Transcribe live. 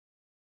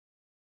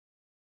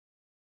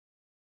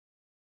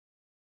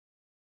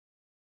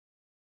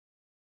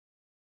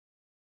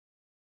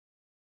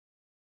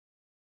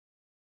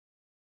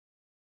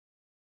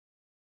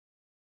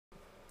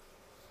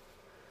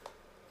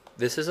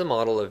This is a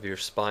model of your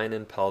spine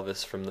and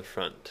pelvis from the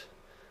front.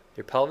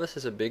 Your pelvis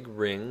is a big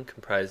ring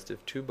comprised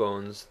of two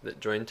bones that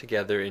join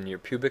together in your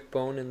pubic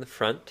bone in the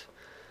front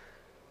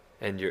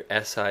and your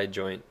SI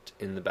joint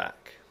in the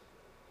back.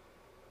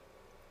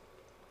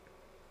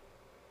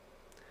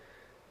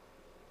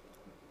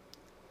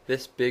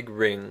 This big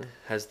ring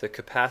has the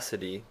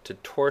capacity to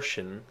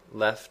torsion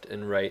left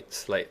and right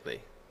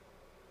slightly.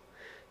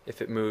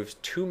 If it moves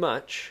too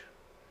much,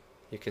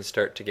 you can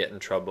start to get in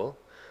trouble,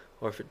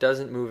 or if it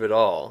doesn't move at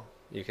all,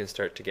 you can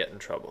start to get in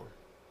trouble.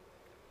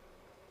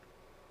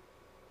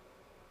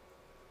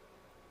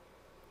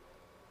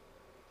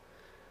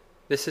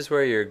 This is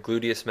where your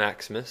gluteus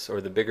maximus,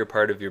 or the bigger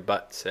part of your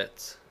butt,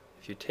 sits.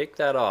 If you take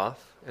that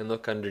off and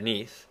look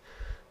underneath,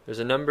 there's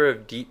a number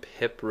of deep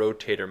hip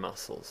rotator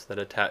muscles that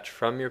attach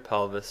from your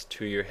pelvis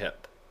to your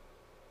hip.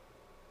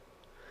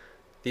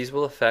 These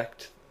will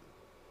affect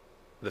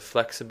the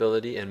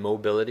flexibility and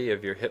mobility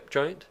of your hip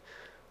joint,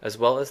 as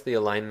well as the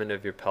alignment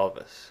of your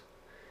pelvis.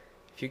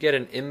 If you get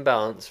an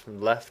imbalance from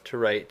left to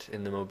right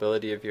in the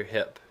mobility of your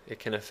hip, it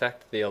can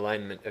affect the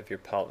alignment of your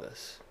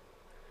pelvis.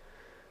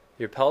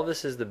 Your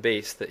pelvis is the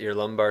base that your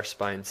lumbar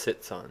spine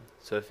sits on,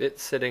 so if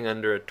it's sitting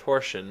under a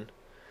torsion,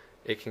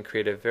 it can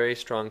create a very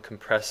strong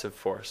compressive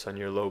force on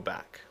your low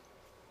back.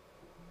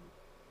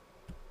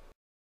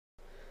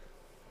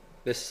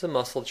 This is a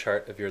muscle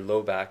chart of your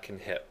low back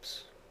and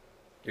hips.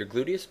 Your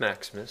gluteus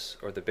maximus,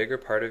 or the bigger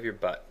part of your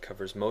butt,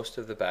 covers most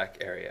of the back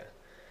area.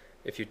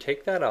 If you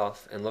take that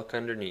off and look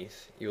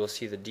underneath, you will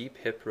see the deep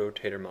hip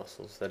rotator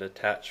muscles that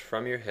attach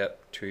from your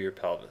hip to your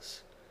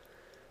pelvis.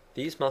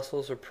 These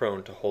muscles are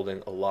prone to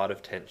holding a lot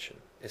of tension,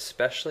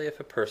 especially if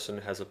a person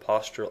has a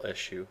postural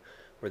issue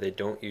where they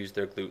don't use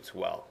their glutes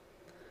well.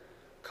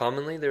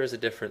 Commonly, there is a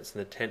difference in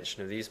the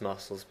tension of these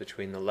muscles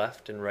between the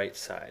left and right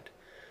side,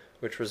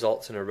 which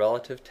results in a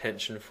relative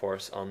tension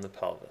force on the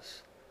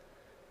pelvis.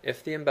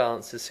 If the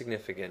imbalance is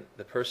significant,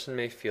 the person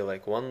may feel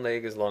like one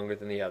leg is longer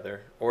than the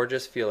other, or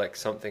just feel like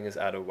something is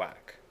out of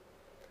whack.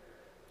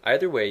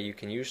 Either way, you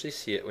can usually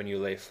see it when you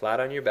lay flat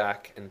on your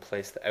back and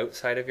place the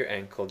outside of your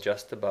ankle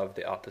just above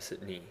the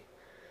opposite knee.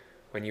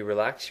 When you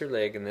relax your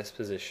leg in this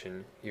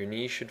position, your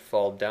knee should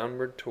fall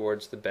downward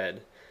towards the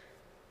bed.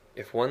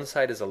 If one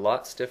side is a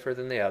lot stiffer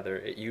than the other,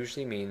 it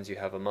usually means you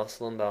have a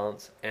muscle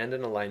imbalance and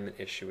an alignment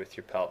issue with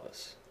your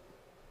pelvis.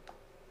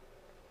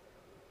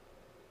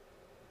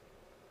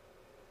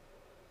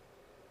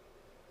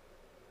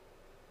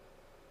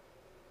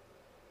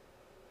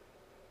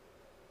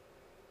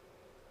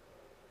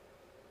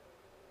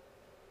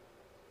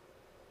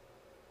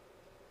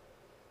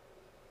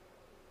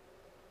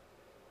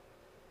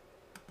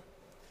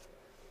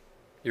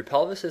 Your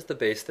pelvis is the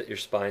base that your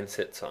spine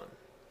sits on,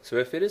 so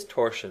if it is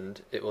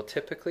torsioned, it will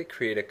typically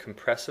create a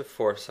compressive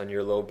force on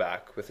your low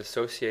back with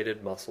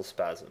associated muscle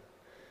spasm.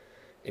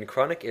 In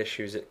chronic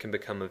issues, it can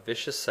become a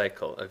vicious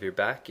cycle of your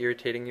back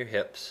irritating your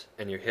hips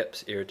and your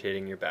hips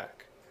irritating your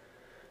back.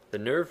 The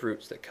nerve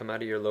roots that come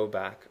out of your low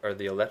back are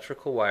the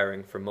electrical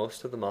wiring for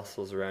most of the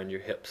muscles around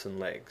your hips and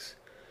legs.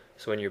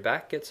 So when your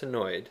back gets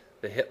annoyed,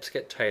 the hips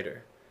get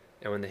tighter,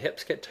 and when the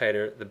hips get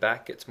tighter, the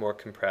back gets more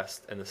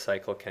compressed and the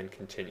cycle can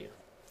continue.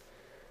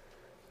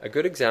 A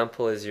good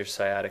example is your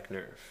sciatic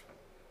nerve.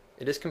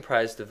 It is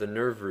comprised of the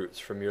nerve roots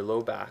from your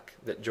low back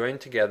that join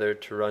together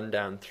to run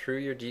down through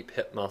your deep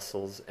hip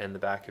muscles and the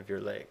back of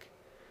your leg.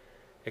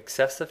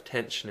 Excessive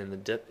tension in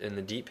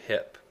the deep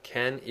hip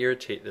can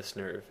irritate this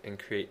nerve and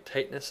create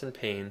tightness and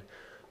pain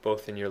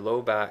both in your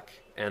low back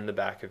and the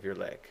back of your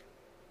leg.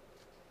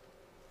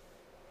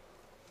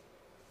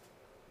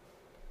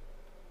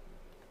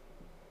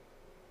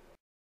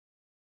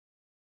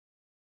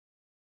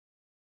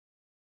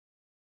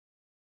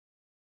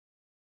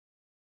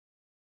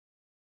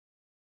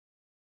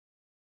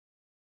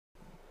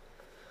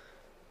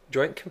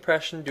 Joint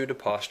compression due to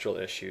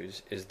postural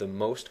issues is the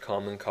most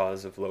common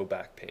cause of low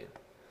back pain.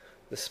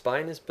 The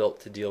spine is built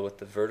to deal with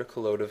the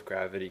vertical load of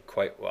gravity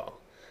quite well,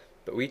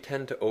 but we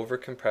tend to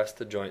overcompress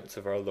the joints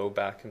of our low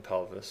back and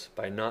pelvis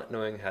by not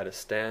knowing how to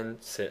stand,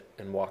 sit,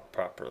 and walk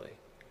properly.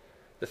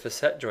 The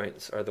facet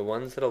joints are the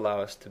ones that allow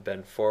us to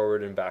bend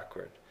forward and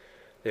backward.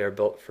 They are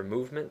built for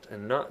movement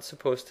and not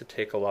supposed to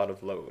take a lot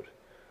of load.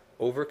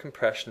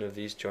 Overcompression of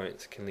these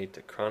joints can lead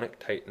to chronic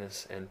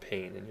tightness and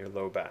pain in your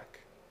low back.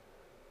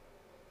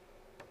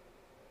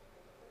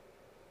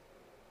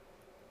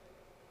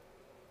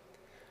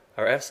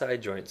 Our SI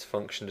joints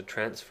function to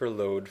transfer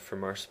load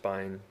from our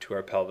spine to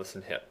our pelvis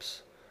and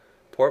hips.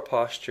 Poor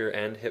posture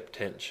and hip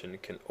tension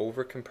can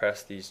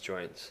overcompress these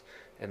joints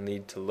and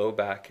lead to low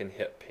back and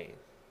hip pain.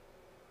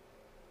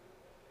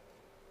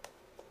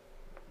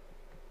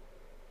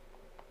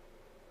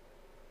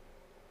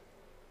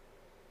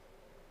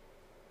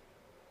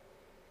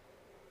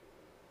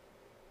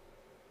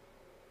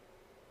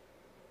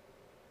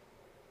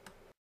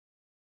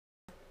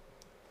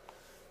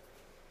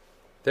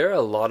 There are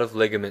a lot of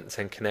ligaments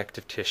and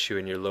connective tissue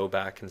in your low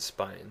back and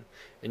spine,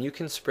 and you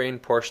can sprain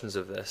portions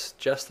of this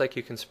just like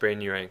you can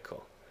sprain your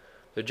ankle.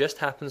 There just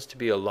happens to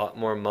be a lot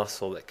more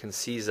muscle that can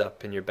seize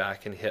up in your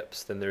back and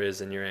hips than there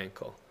is in your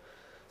ankle.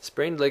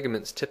 Sprained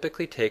ligaments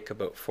typically take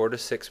about 4 to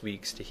 6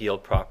 weeks to heal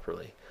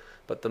properly,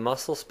 but the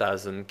muscle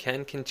spasm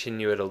can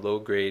continue at a low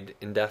grade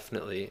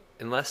indefinitely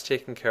unless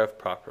taken care of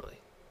properly.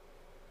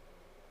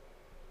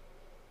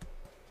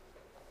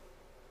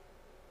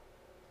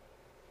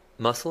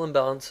 Muscle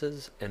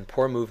imbalances and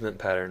poor movement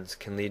patterns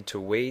can lead to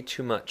way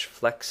too much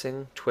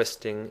flexing,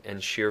 twisting,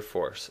 and shear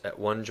force at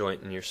one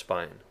joint in your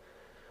spine.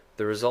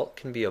 The result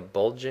can be a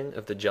bulging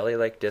of the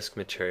jelly-like disc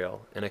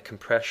material and a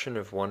compression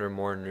of one or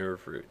more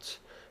nerve roots,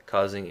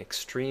 causing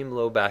extreme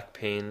low back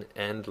pain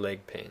and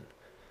leg pain.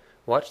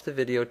 Watch the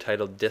video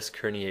titled Disc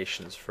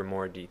Herniations for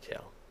more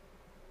detail.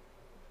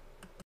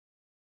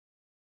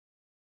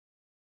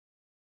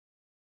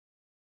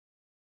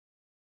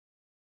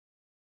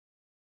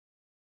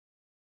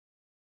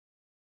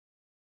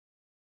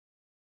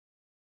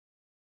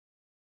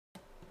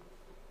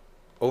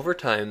 Over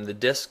time, the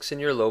discs in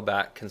your low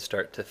back can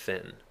start to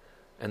thin,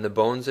 and the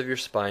bones of your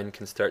spine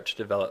can start to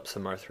develop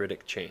some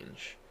arthritic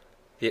change.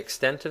 The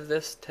extent of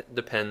this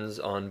depends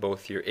on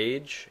both your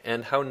age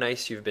and how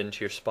nice you've been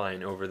to your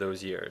spine over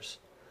those years.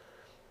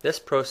 This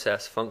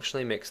process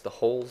functionally makes the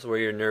holes where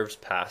your nerves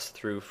pass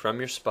through from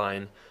your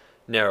spine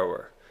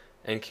narrower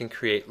and can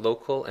create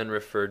local and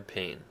referred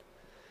pain.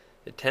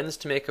 It tends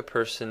to make a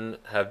person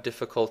have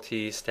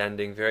difficulty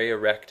standing very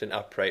erect and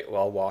upright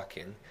while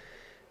walking,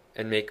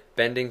 and make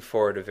bending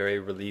forward a very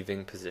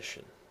relieving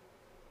position.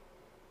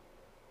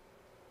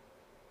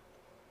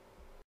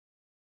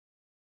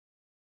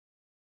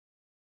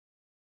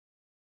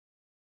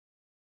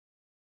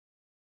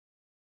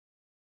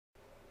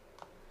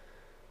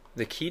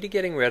 The key to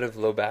getting rid of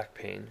low back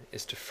pain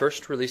is to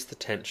first release the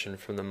tension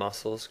from the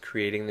muscles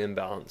creating the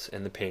imbalance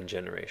and the pain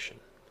generation.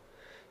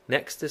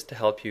 Next is to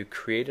help you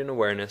create an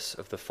awareness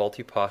of the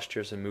faulty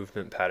postures and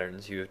movement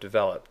patterns you have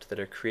developed that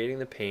are creating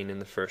the pain in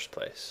the first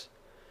place.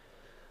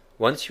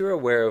 Once you are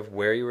aware of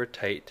where you are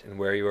tight and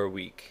where you are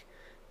weak,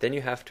 then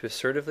you have to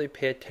assertively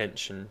pay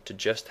attention to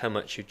just how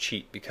much you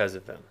cheat because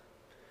of them.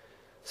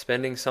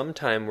 Spending some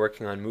time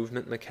working on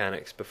movement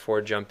mechanics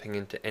before jumping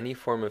into any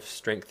form of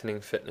strengthening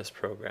fitness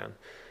program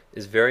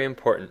is very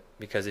important,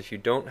 because if you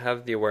don't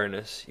have the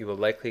awareness, you will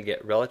likely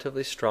get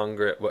relatively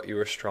stronger at what you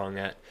are strong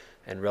at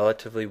and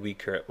relatively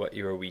weaker at what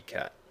you are weak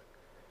at.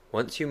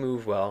 Once you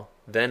move well,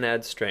 then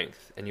add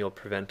strength, and you'll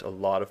prevent a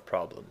lot of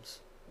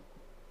problems.